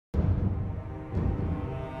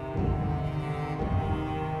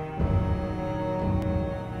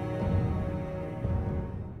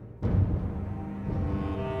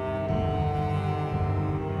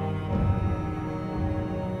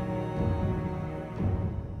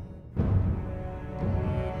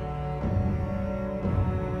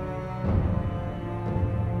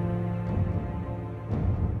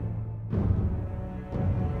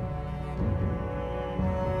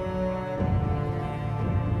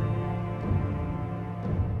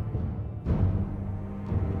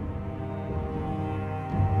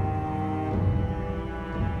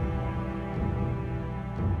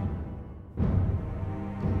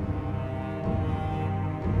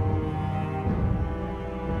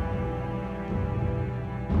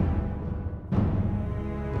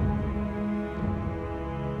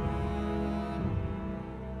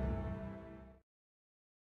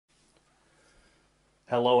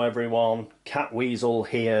Hello everyone, Catweazle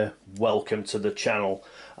here, welcome to the channel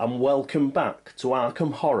and welcome back to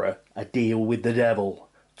Arkham Horror, A Deal with the Devil,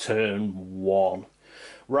 Turn 1.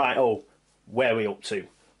 Right, where are we up to?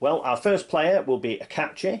 Well, our first player will be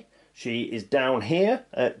Akachi. She is down here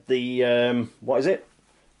at the, what is it?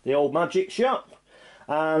 The old magic shop.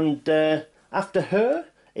 And after her,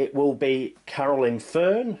 it will be Carolyn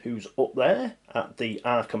Fern, who's up there at the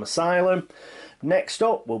Arkham Asylum. Next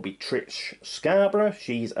up will be Trish Scarborough.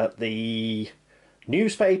 She's at the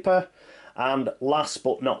newspaper. And last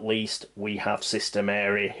but not least, we have Sister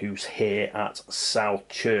Mary, who's here at South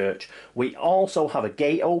Church. We also have a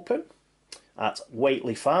gate open at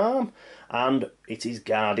Waitley Farm, and it is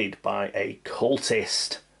guarded by a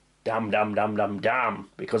cultist. Damn,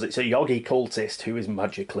 because it's a Yogi cultist who is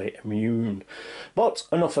magically immune. But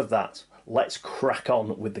enough of that. Let's crack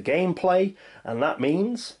on with the gameplay, and that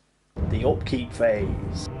means the upkeep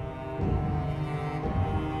phase.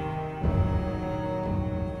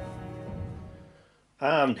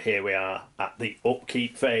 And here we are at the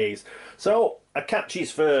upkeep phase. So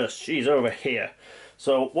Akachi's first, she's over here.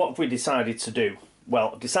 So what have we decided to do?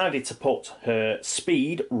 Well, I've decided to put her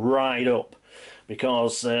speed right up,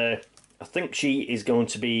 because I think she is going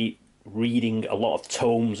to be reading a lot of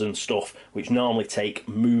tomes and stuff, which normally take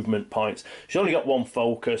movement points. She's only got one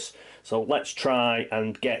focus, so let's try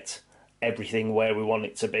and get everything where we want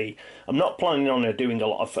it to be. I'm not planning on her doing a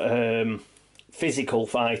lot of physical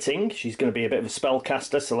fighting. She's going to be a bit of a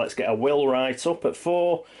spellcaster, so let's get her will right up at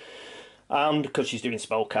 4. And because she's doing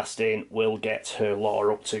spellcasting, we'll get her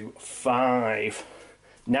law up to 5.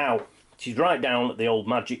 Now, she's right down at the old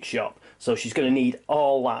magic shop, so she's going to need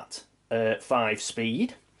all that 5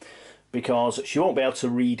 speed, because she won't be able to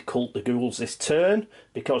read Cult the Ghouls this turn,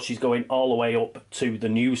 because she's going all the way up to the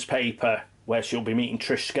newspaper where she'll be meeting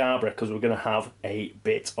Trish Scarborough, because we're going to have a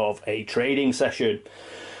bit of a trading session.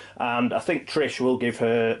 And I think Trish will give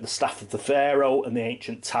her the Staff of the Pharaoh and the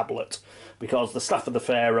Ancient Tablet, because the Staff of the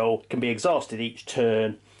Pharaoh can be exhausted each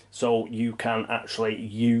turn, so you can actually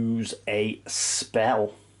use a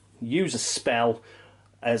spell. Use a spell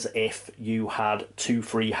as if you had 2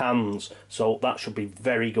 free hands, so that should be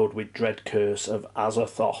very good with Dread Curse of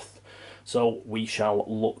Azathoth. So we shall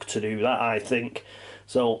look to do that, I think.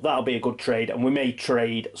 So that'll be a good trade, and we may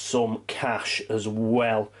trade some cash as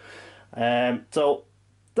well. So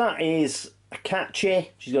that is Akachi.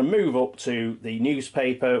 She's going to move up to the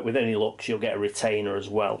newspaper. With any luck, she'll get a retainer as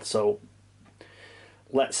well. So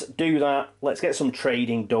let's do that. Let's get some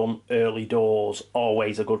trading done early doors.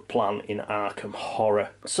 Always a good plan in Arkham Horror.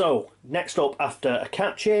 So next up after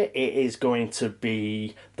Akachi, it is going to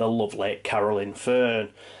be the lovely Carolyn Fern.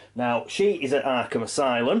 Now, she is at Arkham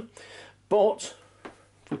Asylum, but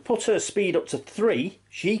if we put her speed up to 3,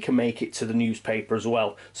 she can make it to the newspaper as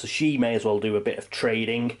well. So she may as well do a bit of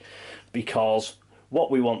trading, because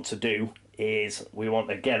what we want to do is we want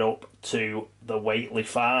to get up to the Waitley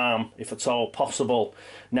Farm, if at all possible.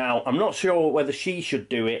 Now, I'm not sure whether she should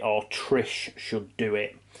do it or Trish should do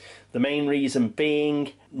it. The main reason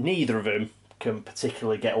being, neither of them can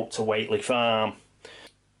particularly get up to Waitley Farm,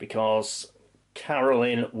 because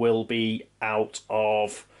Carolyn will be out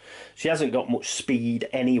of... She hasn't got much speed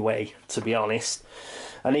anyway, to be honest.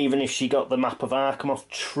 And even if she got the map of Arkham off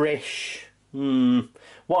Trish...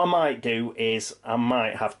 What I might do is I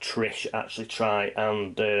might have Trish actually try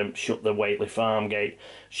and shut the Waitley Farm gate.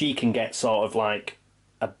 She can get sort of like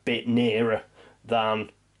a bit nearer than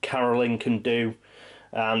Carolyn can do,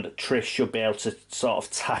 and Trish should be able to sort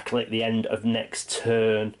of tackle it at the end of next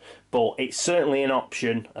turn. But it's certainly an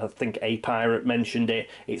option. I think A Pirate mentioned it.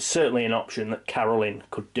 It's certainly an option that Carolyn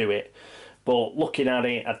could do it. But looking at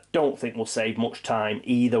it, I don't think we'll save much time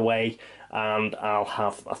either way, and I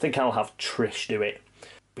think I'll have Trish do it.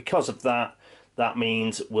 Because of that, that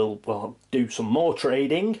means we'll do some more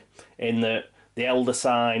trading, in that the Elder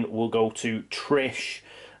Sign will go to Trish,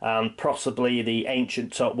 and possibly the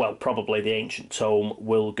Ancient Tome, well, probably the Ancient Tome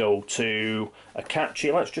will go to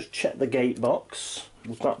Akachi. Let's just check the gate box.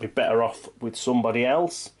 We might be better off with somebody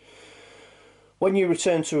else. When you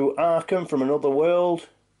return to Arkham from another world,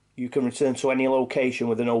 you can return to any location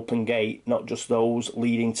with an open gate, not just those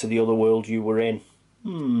leading to the other world you were in.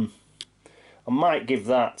 I might give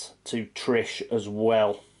that to Trish as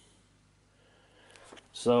well.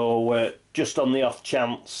 So just on the off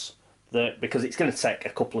chance that, because it's going to take a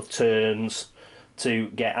couple of turns to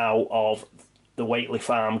get out of the Waitley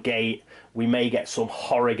Farm gate, we may get some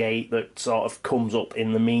horror gate that sort of comes up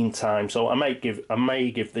in the meantime. So I may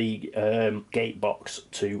give the gate box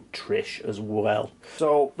to Trish as well.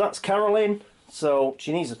 So that's Carolyn. So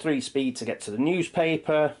she needs a 3 speed to get to the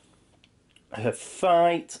newspaper. her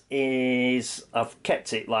fight is, I've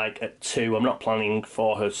kept it like at 2. I'm not planning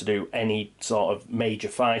for her to do any sort of major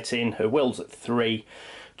fighting. Her will's at 3,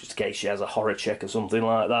 just in case she has a horror check or something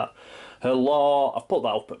like that. Her law, I've put that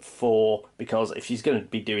up at 4, because if she's going to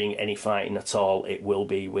be doing any fighting at all, it will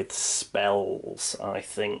be with spells, I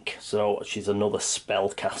think. So she's another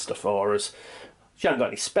spellcaster for us. She hasn't got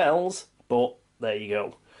any spells, but there you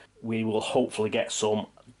go. We will hopefully get some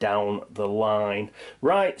down the line.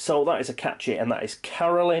 Right, so that is Akachi and that is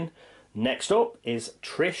Carolyn. Next up is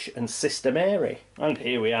Trish and Sister Mary. And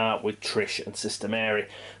here we are with Trish and Sister Mary.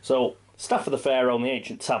 So, Staff of the Pharaoh and the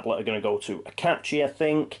Ancient Tablet are going to go to Akachi, I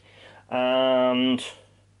think. And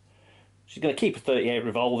she's going to keep a 38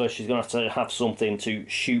 revolver. She's going to have something to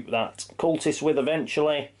shoot that cultist with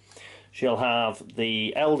eventually. She'll have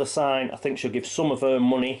the Elder Sign. I think she'll give some of her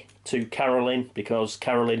money to Carolyn, because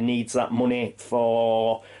Carolyn needs that money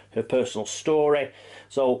for her personal story.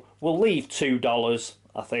 So we'll leave $2,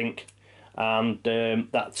 I think, and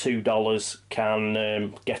that $2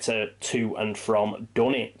 can get her to and from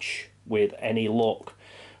Dunwich with any luck.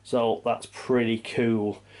 So that's pretty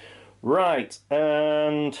cool. Right,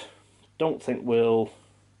 and I don't think we'll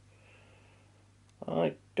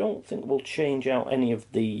change out any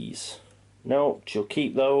of these. No, she'll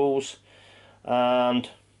keep those. And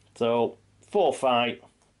so 4 fight,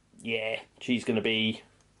 yeah, she's going to be,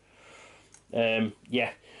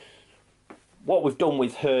 yeah. What we've done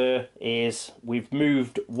with her is we've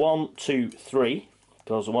moved 1, 2, 3,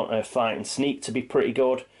 because I want her fight and sneak to be pretty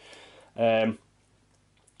good.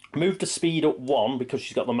 Moved the speed up 1 because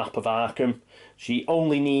she's got the map of Arkham. She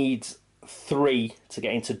only needs 3 to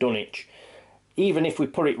get into Dunwich. Even if we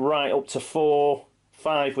put it right up to 4,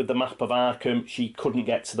 5 with the map of Arkham, she couldn't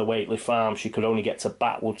get to the Whately Farm. She could only get to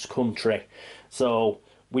Backwoods Country. So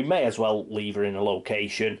we may as well leave her in a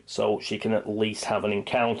location so she can at least have an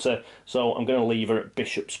encounter. So I'm going to leave her at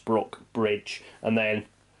Bishopsbrook Bridge, and then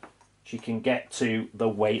she can get to the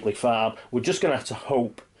Whately Farm. We're just going to have to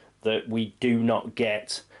hope that we do not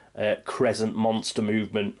get Crescent monster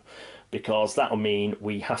movement, because that'll mean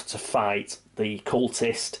we have to fight the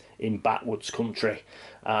cultist in Backwoods Country,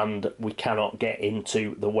 and we cannot get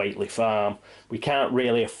into the Whately Farm. We can't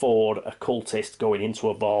really afford a cultist going into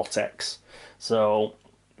a vortex, so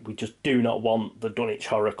we just do not want the Dunwich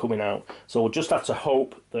Horror coming out. So we'll just have to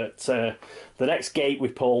hope that the next gate we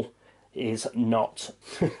pull is not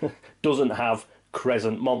doesn't have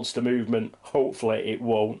Crescent monster movement. Hopefully it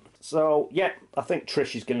won't. So yeah, I think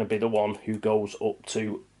Trish is going to be the one who goes up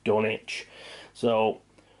to Dunwich. So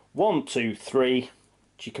 1, 2, 3.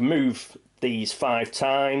 She can move these 5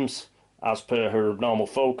 times as per her normal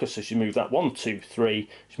focus. So she moved that 1, 2, 3.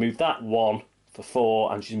 She moved that 1 for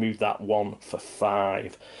 4, and she's moved that 1 for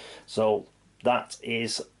 5. So that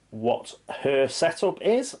is what her setup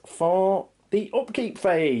is for the upkeep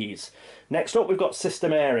phase. Next up, we've got Sister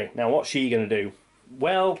Mary. Now, what's she going to do?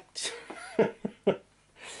 Well,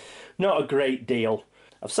 not a great deal.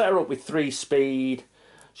 I've set her up with 3 speed.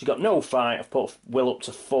 She's got no fight. I've put will up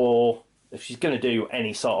to 4. If she's going to do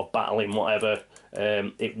any sort of battling, whatever,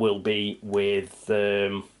 it will be with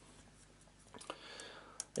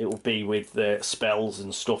spells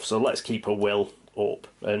and stuff. So let's keep her will up,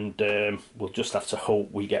 and we'll just have to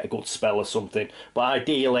hope we get a good spell or something. But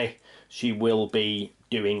ideally, she will be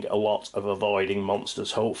doing a lot of avoiding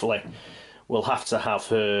monsters. Hopefully, we'll have to have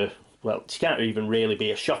her. Well, she can't even really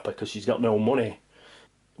be a shopper because she's got no money.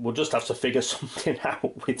 We'll just have to figure something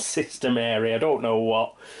out with Sister Mary. I don't know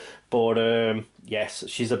what, but yes,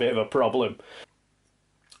 she's a bit of a problem.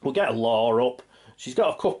 We'll get a law up. She's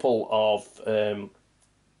got a couple of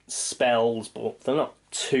spells, but they're not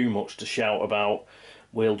too much to shout about.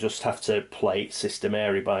 We'll just have to play Sister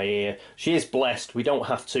Mary by ear. She is blessed. We don't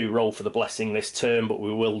have to roll for the blessing this turn, but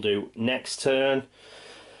we will do next turn.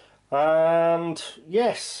 And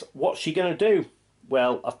yes, what's she going to do?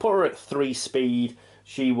 Well, I've put her at 3 speed.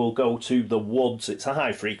 She will go to the woods. It's a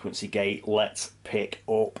high frequency gate. Let's pick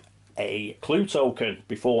up a clue token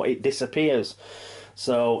before it disappears.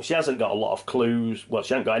 So she hasn't got a lot of clues. Well,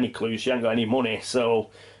 she hasn't got any clues. She hasn't got any money. So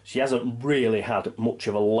she hasn't really had much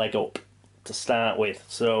of a leg up to start with.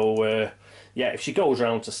 So yeah, if she goes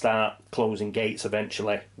around to start closing gates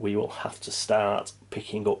eventually, we will have to start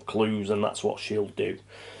picking up clues, and that's what she'll do.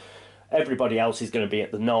 Everybody else is going to be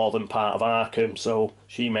at the northern part of Arkham, so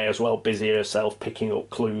she may as well busy herself picking up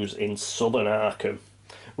clues in southern Arkham.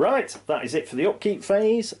 Right, that is it for the upkeep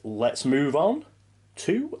phase. Let's move on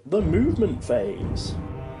to the movement phase.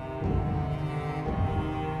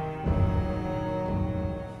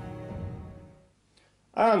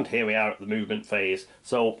 And here we are at the movement phase.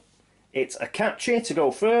 So it's a catchy to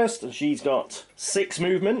go first, and she's got 6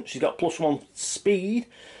 movement. She's got +1 speed,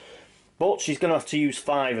 but she's going to have to use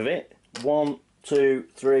 5 of it. 1, 2,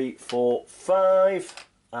 3, 4, 5,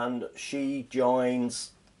 and she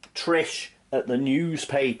joins Trish at the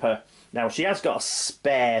newspaper. Now, she has got a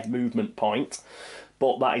spare movement point,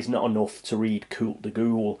 but that is not enough to read Cool the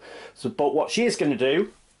Ghoul. So, but what she is going to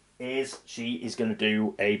do is she is going to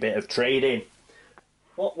do a bit of trading.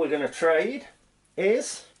 What we're going to trade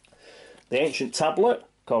is the ancient tablet,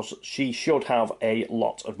 because she should have a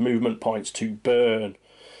lot of movement points to burn.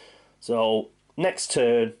 So next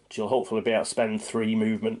turn, she'll hopefully be able to spend 3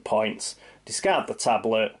 movement points, discard the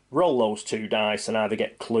tablet, roll those 2 dice, and either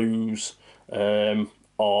get clues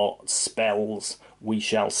or spells. We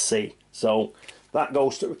shall see. So that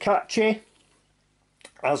goes to Akachi,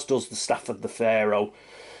 as does the Staff of the Pharaoh.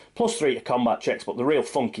 +3 to combat checks, but the real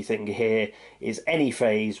funky thing here is any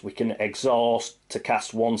phase we can exhaust to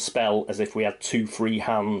cast 1 spell as if we had 2 free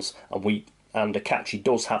hands, and Akachi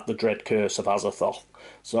does have the Dread Curse of Azathoth,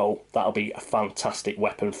 so that'll be a fantastic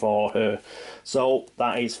weapon for her. So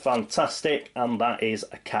that is fantastic, and that is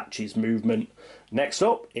Akachi's movement. Next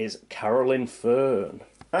up is Carolyn Fern,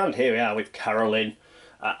 and here we are with Carolyn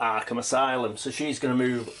at Arkham Asylum. So she's going to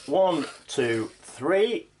move 1, 2,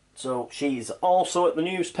 3. So she's also at the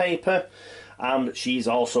newspaper, and she's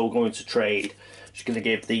also going to trade. She's going to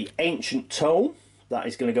give the Ancient Tome. That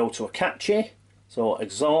is going to go to Akachi. So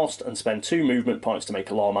exhaust and spend 2 movement points to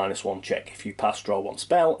make a law -1 check. If you pass, draw 1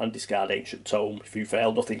 spell and discard Ancient Tome. If you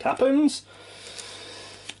fail, nothing happens.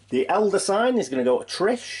 The Elder Sign is going to go to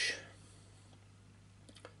Trish.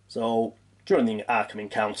 So during the Arkham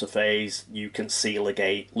Encounter phase, you can seal a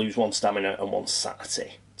gate, lose 1 stamina and 1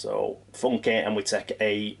 sanity. So funky, and we take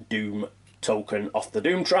a Doom token off the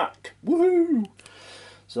Doom track. Woohoo!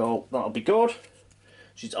 So that'll be good.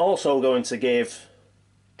 She's also going to give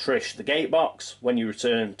Trish the gate box. When you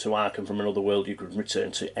return to Arkham from another world, you can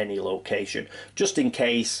return to any location, just in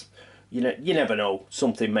case. You know, you never know,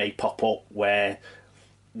 something may pop up where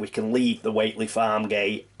we can leave the Waitley Farm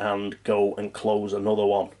gate and go and close another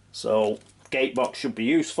one. So gate box should be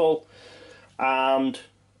useful. And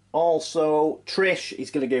also, Trish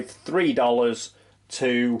is going to give $3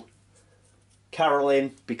 to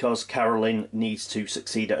Carolyn, because Carolyn needs to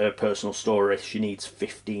succeed at her personal story. She needs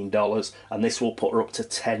 $15, and this will put her up to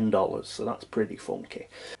 $10, so that's pretty funky.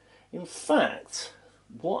 In fact,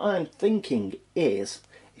 what I'm thinking is,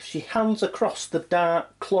 if she hands across the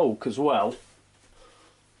dark cloak as well,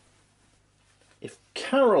 if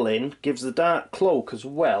Carolyn gives the dark cloak as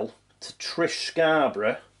well to Trish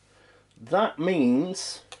Scarborough, that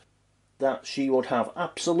means that she would have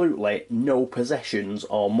absolutely no possessions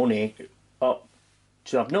or money.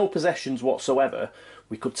 She'd have no possessions whatsoever.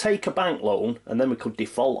 We could take a bank loan and then we could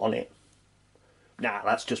default on it. Nah,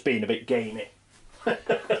 that's just being a bit gamey.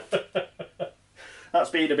 That's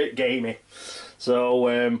being a bit gamey. So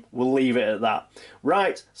we'll leave it at that.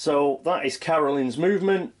 Right, so that is Carolyn's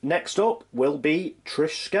movement. Next up will be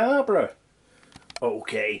Trish Scarborough.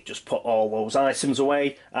 Okay, just put all those items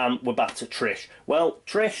away, and we're back to Trish. Well,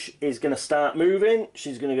 Trish is going to start moving.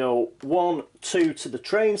 She's going to go 1, 2 to the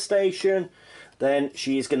train station. Then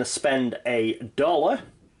she is going to spend $1,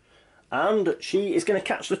 and she is going to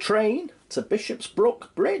catch the train to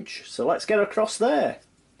Bishopsbrook Bridge. So let's get across there.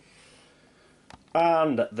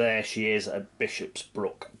 And there she is at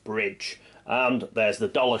Bishopsbrook Bridge. And there's the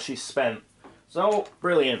 $1 she's spent. So,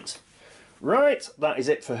 brilliant. Right, that is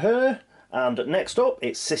it for her. And next up,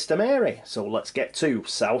 it's Sister Mary. So let's get to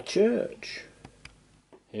South Church.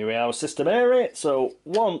 Here we are with Sister Mary. So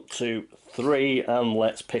 1, 2, 3, and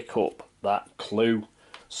let's pick up that clue.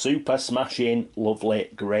 Super smashing, lovely,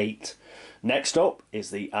 great. Next up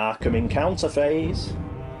is the Arkham Encounter phase.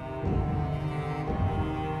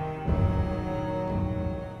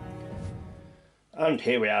 And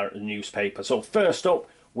here we are at the newspaper. So first up,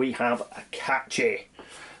 we have Akachi.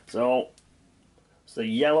 So it's the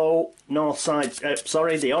yellow north side,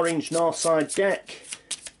 the orange north side deck.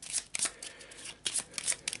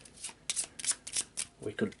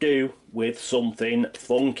 We could do with something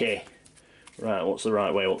funky. Right, what's the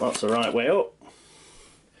right way up? That's the right way up.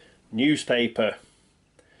 Newspaper.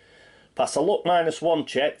 Pass a luck -1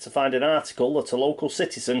 check to find an article that a local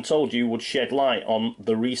citizen told you would shed light on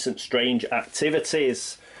the recent strange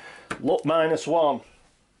activities. Luck -1.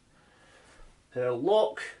 Her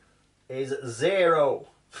luck is 0.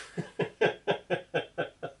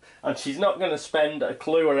 And she's not going to spend a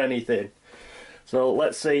clue or anything. So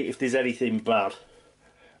let's see if there's anything bad.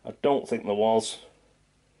 I don't think there was.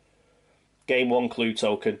 Gain 1 clue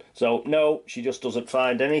token. So no, she just doesn't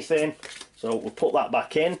find anything. So we'll put that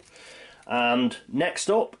back in. And next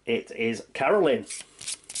up, it is Carolyn.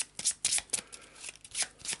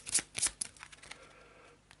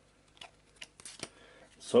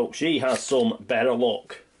 So she has some better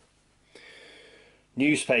luck.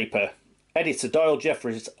 Newspaper. Editor Doyle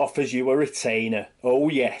Jeffries offers you a retainer. Oh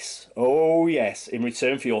yes, oh yes. In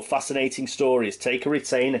return for your fascinating stories, take a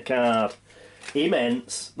retainer card.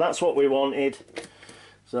 Immense. That's what we wanted.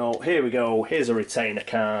 So here we go. Here's a retainer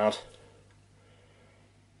card.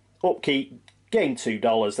 Upkeep. Gain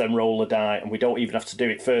 $2, then roll a die, and we don't even have to do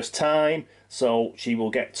it first time. So she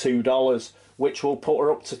will get $2, which will put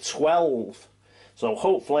her up to 12. So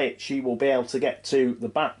hopefully she will be able to get to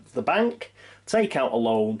the bank, take out a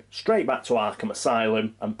loan, straight back to Arkham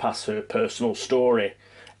Asylum, and pass her personal story.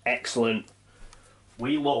 Excellent.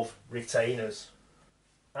 We love retainers.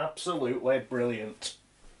 Absolutely brilliant.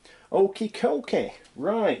 Okie dokie.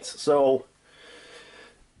 Right, so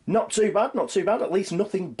not too bad, not too bad. At least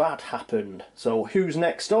nothing bad happened. So who's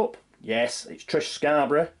next up? Yes, it's Trish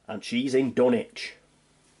Scarborough, and she's in Dunwich.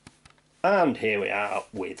 And here we are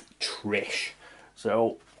with Trish.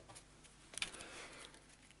 So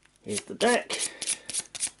here's the deck.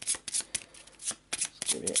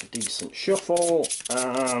 Let's give it a decent shuffle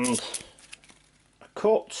and a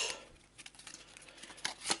cut.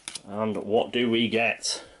 And what do we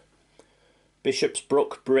get? Bishop's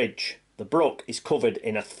Brook Bridge. The brook is covered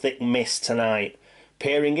in a thick mist tonight.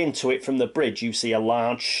 Peering into it from the bridge, you see a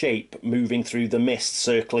large shape moving through the mist,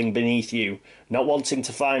 circling beneath you. Not wanting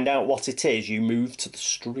to find out what it is, you move to the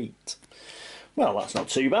street. Well, that's not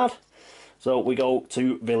too bad. So we go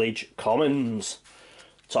to Village Commons.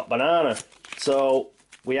 Top banana. So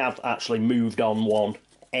we have actually moved on one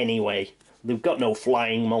anyway. They've got no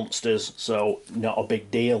flying monsters, so not a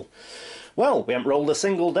big deal. Well, we haven't rolled a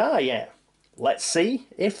single die yet. Let's see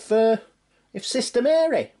if Sister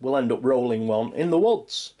Mary will end up rolling one in the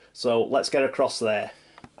woods. So let's get across there.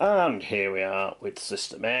 And here we are with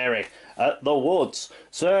Sister Mary at the woods.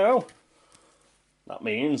 So that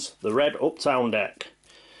means the red uptown deck.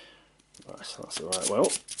 Nice, that's the right way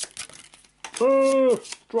up. Oh,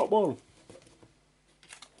 drop one.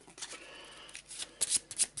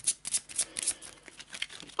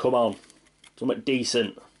 Come on, something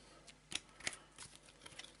decent.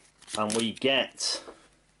 And we get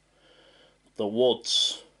the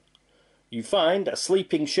woods. You find a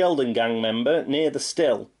sleeping Sheldon gang member near the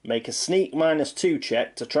still. Make a sneak -2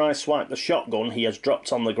 check to try swipe the shotgun he has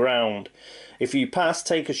dropped on the ground. If you pass,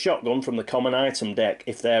 take a shotgun from the common item deck,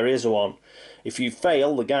 if there is one. If you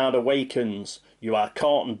fail, the guard awakens. You are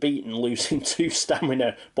caught and beaten, losing 2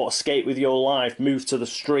 stamina, but escape with your life. Move to the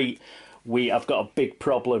street. We have got a big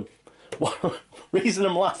problem. Reason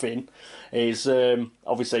I'm laughing is,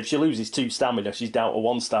 obviously, if she loses 2 stamina, she's down to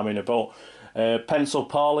 1 stamina, but Pencil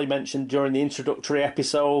Parley mentioned during the introductory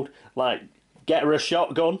episode, like, get her a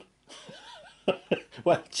shotgun.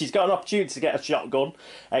 Well, she's got an opportunity to get a shotgun,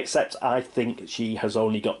 except I think she has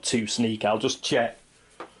only got 2 sneak. I'll just check.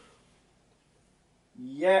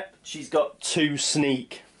 Yep, she's got 2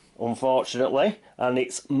 sneak, unfortunately, and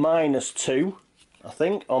it's -2, I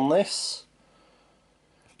think, on this.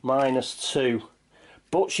 -2.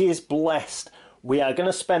 But she is blessed. We are going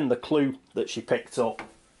to spend the clue that she picked up.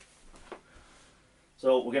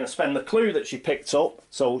 So we're going to spend the clue that she picked up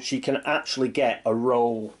so she can actually get a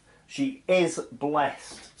roll. She is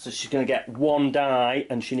blessed. So she's going to get 1 die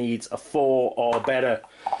and she needs a 4 or better.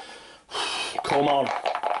 Come on.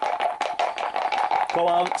 Come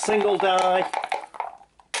on, single die.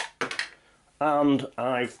 And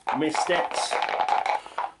I've missed it.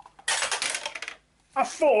 A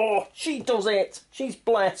 4! She does it! She's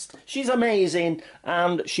blessed, she's amazing,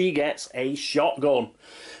 and she gets a shotgun.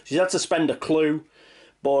 She's had to spend a clue,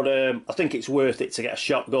 but I think it's worth it to get a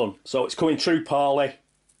shotgun. So it's coming true, Parley.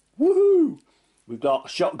 Woohoo! We've got a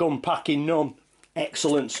shotgun packing none.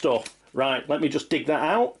 Excellent stuff. Right, let me just dig that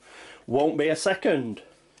out. Won't be a second.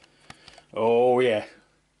 Oh yeah,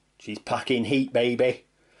 she's packing heat, baby.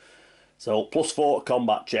 So, +4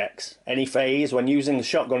 combat checks. Any phase, when using the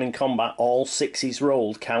shotgun in combat, all 6s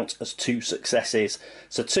rolled count as 2 successes.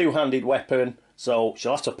 It's a 2-handed weapon, so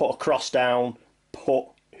she'll have to put a cross down,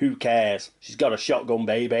 but who cares? She's got a shotgun,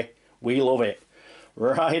 baby. We love it.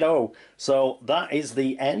 Righto. So, that is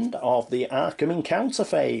the end of the Arkham encounter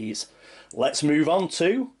phase. Let's move on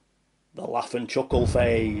to the laugh and chuckle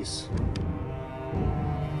phase.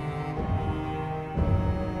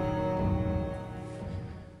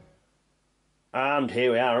 And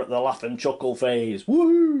here we are at the laugh and chuckle phase.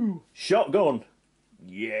 Woo! Shotgun.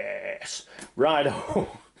 Yes. Right.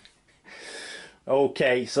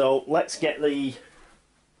 Okay, so let's get the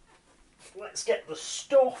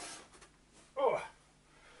stuff. Oh.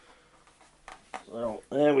 So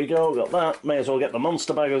there we go, got that. May as well get the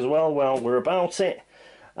monster bag as well while we're about it.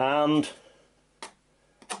 And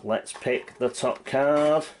let's pick the top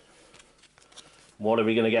card. What are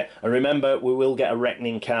we going to get? And remember, we will get a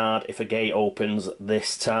reckoning card if a gate opens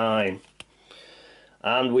this time.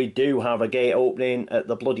 And we do have a gate opening at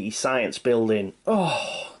the bloody science building.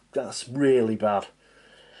 Oh, that's really bad.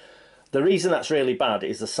 The reason that's really bad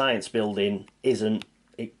is the science building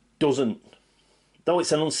doesn't, though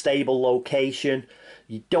it's an unstable location,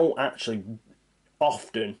 you don't actually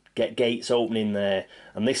often get gates opening there.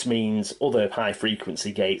 And this means other high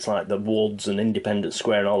frequency gates like the Woods and Independence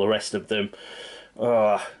Square and all the rest of them,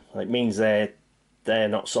 it means they're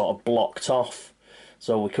not sort of blocked off.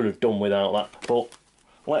 So we could have done without that. But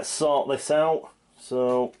let's sort this out.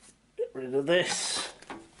 So get rid of this.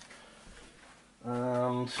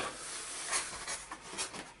 And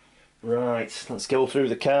right, let's go through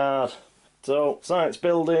the card. So, science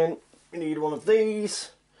building, we need one of these.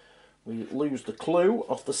 We lose the clue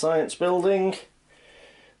off the science building.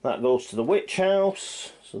 That goes to the witch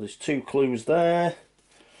house. So there's 2 clues there.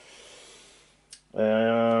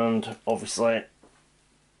 And obviously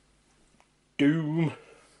Doom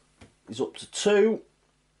is up to 2.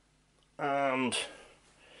 And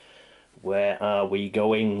where are we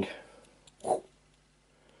going?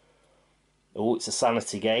 Oh, it's a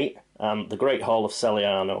sanity gate. And the Great Hall of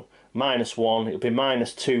Celiano. -1, it'll be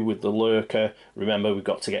 -2 with the lurker. Remember, we've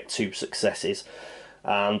got to get 2 successes.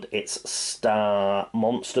 And it's star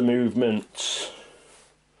monster movement.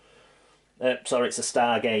 Sorry, it's a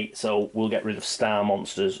star gate, so we'll get rid of star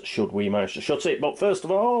monsters should we manage to shut it. But first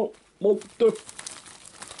of all, what have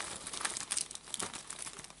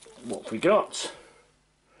we got?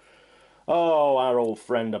 Oh, our old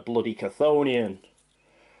friend, a bloody Chthonian.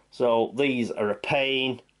 So these are a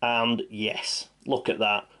pain, and yes, look at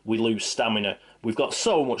that, we lose stamina. We've got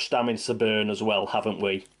so much stamina to burn as well, haven't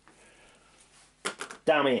we?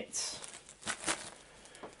 Damn it.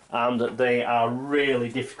 And they are really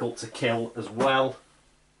difficult to kill as well.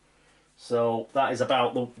 So that is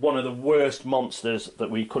about one of the worst monsters that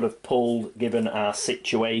we could have pulled given our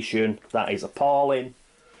situation. That is appalling.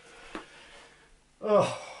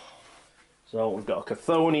 Oh. So we've got a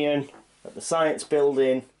Chthonian at the science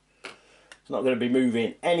building. It's not going to be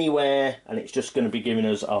moving anywhere, and it's just going to be giving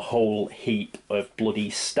us a whole heap of bloody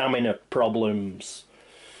stamina problems.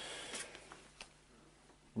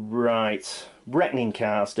 Right, reckoning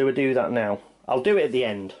cards. Do we do that now? I'll do it at the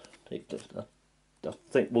end. I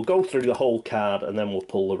think we'll go through the whole card and then we'll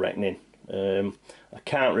pull the reckoning. I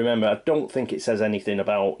can't remember. I don't think it says anything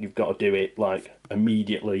about you've got to do it like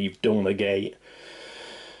immediately you've done the gate.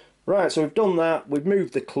 Right, so we've done that. We've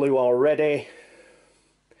moved the clue already.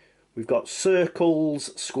 We've got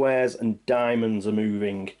circles, squares and diamonds are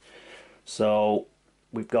moving. So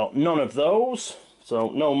we've got none of those. So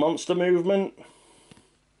no monster movement.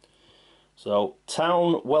 So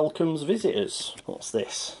town welcomes visitors. What's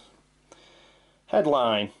this?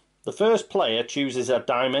 Headline. The first player chooses a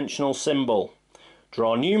dimensional symbol.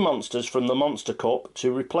 Draw new monsters from the monster cup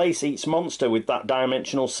to replace each monster with that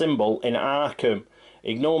dimensional symbol in Arkham.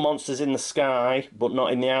 Ignore monsters in the sky, but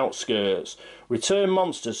not in the outskirts. Return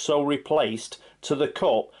monsters so replaced to the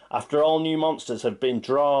cup after all new monsters have been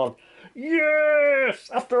drawn. Yes!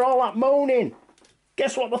 After all that moaning,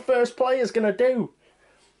 guess what the first player's going to do?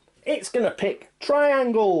 It's going to pick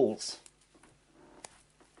triangles.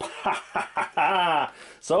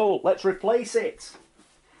 So, let's replace it.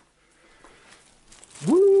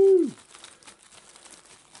 Woo!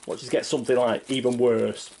 Let's just get something like even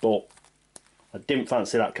worse, but I didn't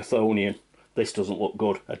fancy that Chthonian. This doesn't look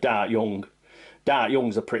good. A Dark Young. Dark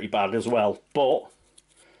Youngs are pretty bad as well, but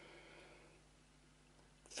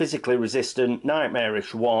physically resistant,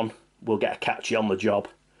 nightmarish 1 will get a catchy on the job.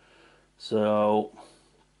 So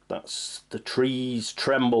that's the trees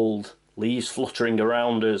trembled, leaves fluttering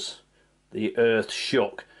around us, the earth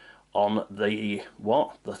shook on the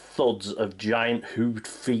thuds of giant hooved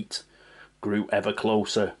feet grew ever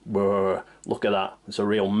closer. Brr, look at that, it's a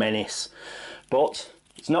real menace. But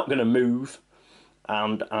it's not going to move,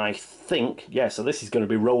 and I think, yeah, so this is going to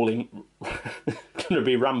be rolling, going to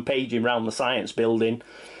be rampaging around the science building,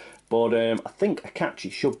 but I think Akachi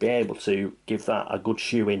should be able to give that a good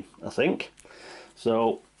shoeing, I think.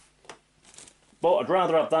 So, but I'd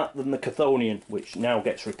rather have that than the Chthonian, which now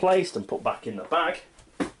gets replaced and put back in the bag.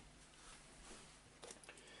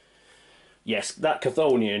 Yes, that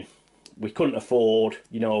Chthonian, we couldn't afford,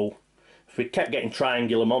 you know, if we kept getting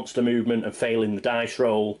triangular monster movement and failing the dice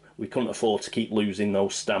roll, we couldn't afford to keep losing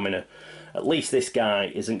those stamina. At least this guy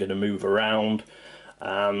isn't going to move around,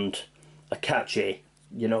 and Akachi,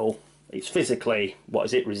 you know, it's physically, what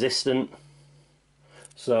is it, resistant?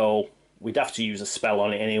 so we'd have to use a spell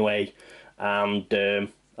on it anyway, and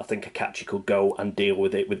I think a catcher could go and deal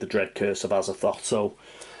with it with the Dread Curse of Azathoth, so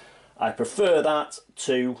I prefer that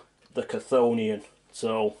to the Chthonian.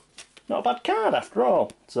 So not a bad card after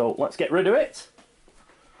all, so let's get rid of it.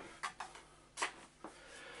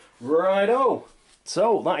 Righto,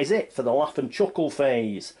 so that is it for the laugh and chuckle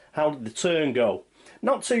phase. How did the turn go?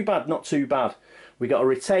 Not too bad, not too bad. We got a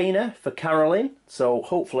retainer for Carolyn, so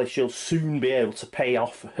hopefully she'll soon be able to pay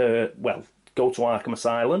off her, well, go to Arkham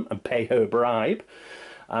Asylum and pay her bribe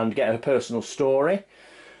and get her personal story.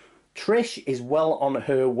 Trish is well on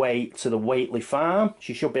her way to the Waitley farm.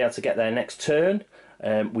 She should be able to get there next turn.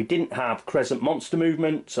 We didn't have Crescent Monster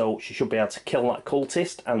movement, so she should be able to kill that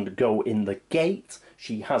cultist and go in the gate.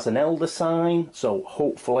 She has an Elder Sign, so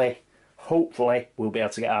hopefully we'll be able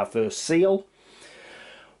to get our first seal.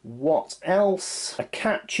 What else?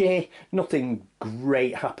 Akachi, nothing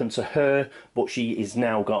great happened to her, but she is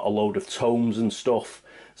now got a load of tomes and stuff,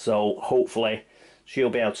 so hopefully she'll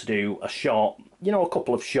be able to do a short, you know, a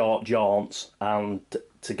couple of short jaunts and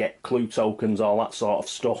to get clue tokens, all that sort of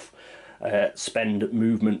stuff, spend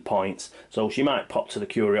movement points. So she might pop to the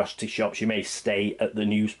curiosity shop, she may stay at the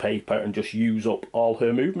newspaper and just use up all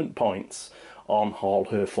her movement points on all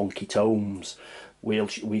her funky tomes.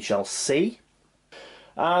 We shall see.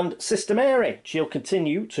 And Sister Mary, she'll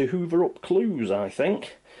continue to hoover up clues, I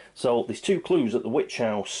think. So there's 2 clues at the witch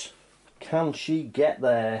house. Can she get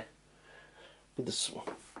there? With this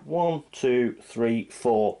 1, 2, 3,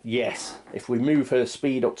 4. Yes, if we move her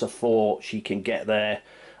speed up to 4, she can get there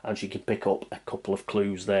and she can pick up a couple of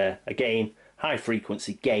clues there. Again, high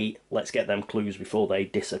frequency gate. Let's get them clues before they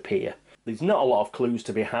disappear. There's not a lot of clues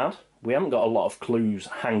to be had. We haven't got a lot of clues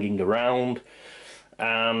hanging around.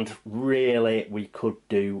 And really, we could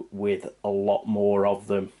do with a lot more of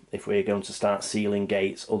them if we're going to start sealing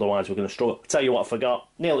gates. Otherwise, we're going to struggle. I'll tell you what I forgot.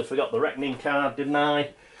 Nearly forgot the Reckoning card, didn't I?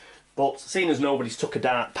 But seeing as nobody's took a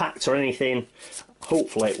Dark Pact or anything,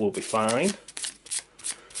 hopefully it will be fine.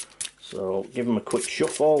 So, give them a quick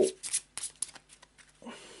shuffle.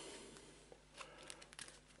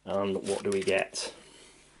 And what do we get?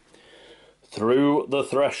 Through the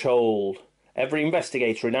Threshold. Every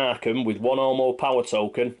investigator in Arkham with 1 or more power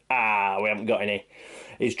token, we haven't got any,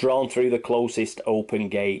 is drawn through the closest open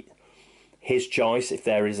gate. His choice if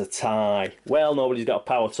there is a tie. Well, nobody's got a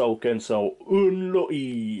power token, so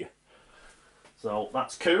unlucky. So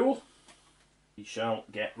that's cool. We shall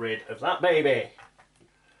get rid of that baby.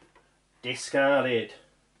 Discarded.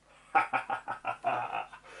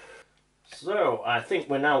 So, I think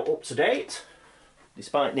we're now up to date,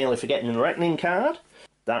 despite nearly forgetting the Reckoning card.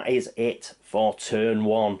 That is it for turn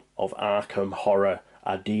 1 of Arkham Horror,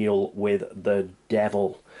 A Deal with the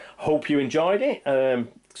Devil. Hope you enjoyed it.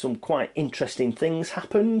 Some quite interesting things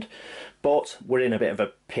happened, but we're in a bit of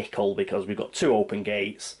a pickle because we've got 2 open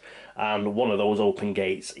gates, and one of those open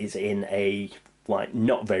gates is in a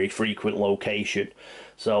not very frequent location.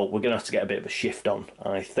 So we're going to have to get a bit of a shift on,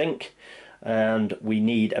 I think. And we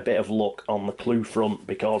need a bit of luck on the clue front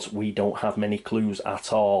because we don't have many clues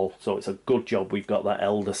at all. So it's a good job we've got that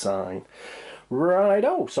Elder Sign.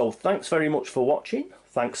 Righto, so thanks very much for watching.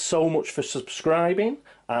 Thanks so much for subscribing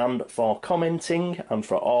and for commenting and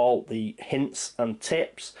for all the hints and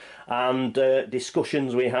tips and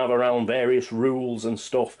discussions we have around various rules and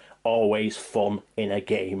stuff. Always fun in a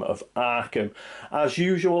game of Arkham. As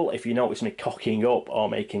usual, if you notice me cocking up or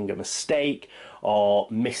making a mistake or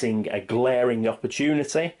missing a glaring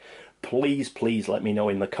opportunity, please let me know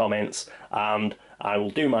in the comments, and I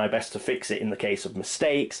will do my best to fix it in the case of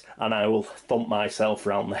mistakes, and I will thump myself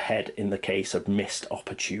round the head in the case of missed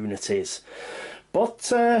opportunities.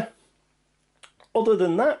 But other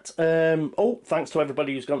than that, thanks to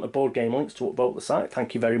everybody who's gone to Board Game Links to upvote the site.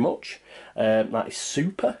 Thank you very much. That is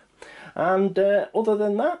super. And other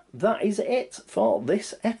than that, that is it for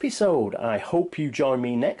this episode. I hope you join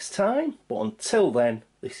me next time. But until then,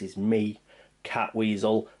 this is me,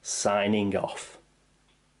 Catweazle, signing off.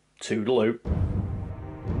 Toodaloo.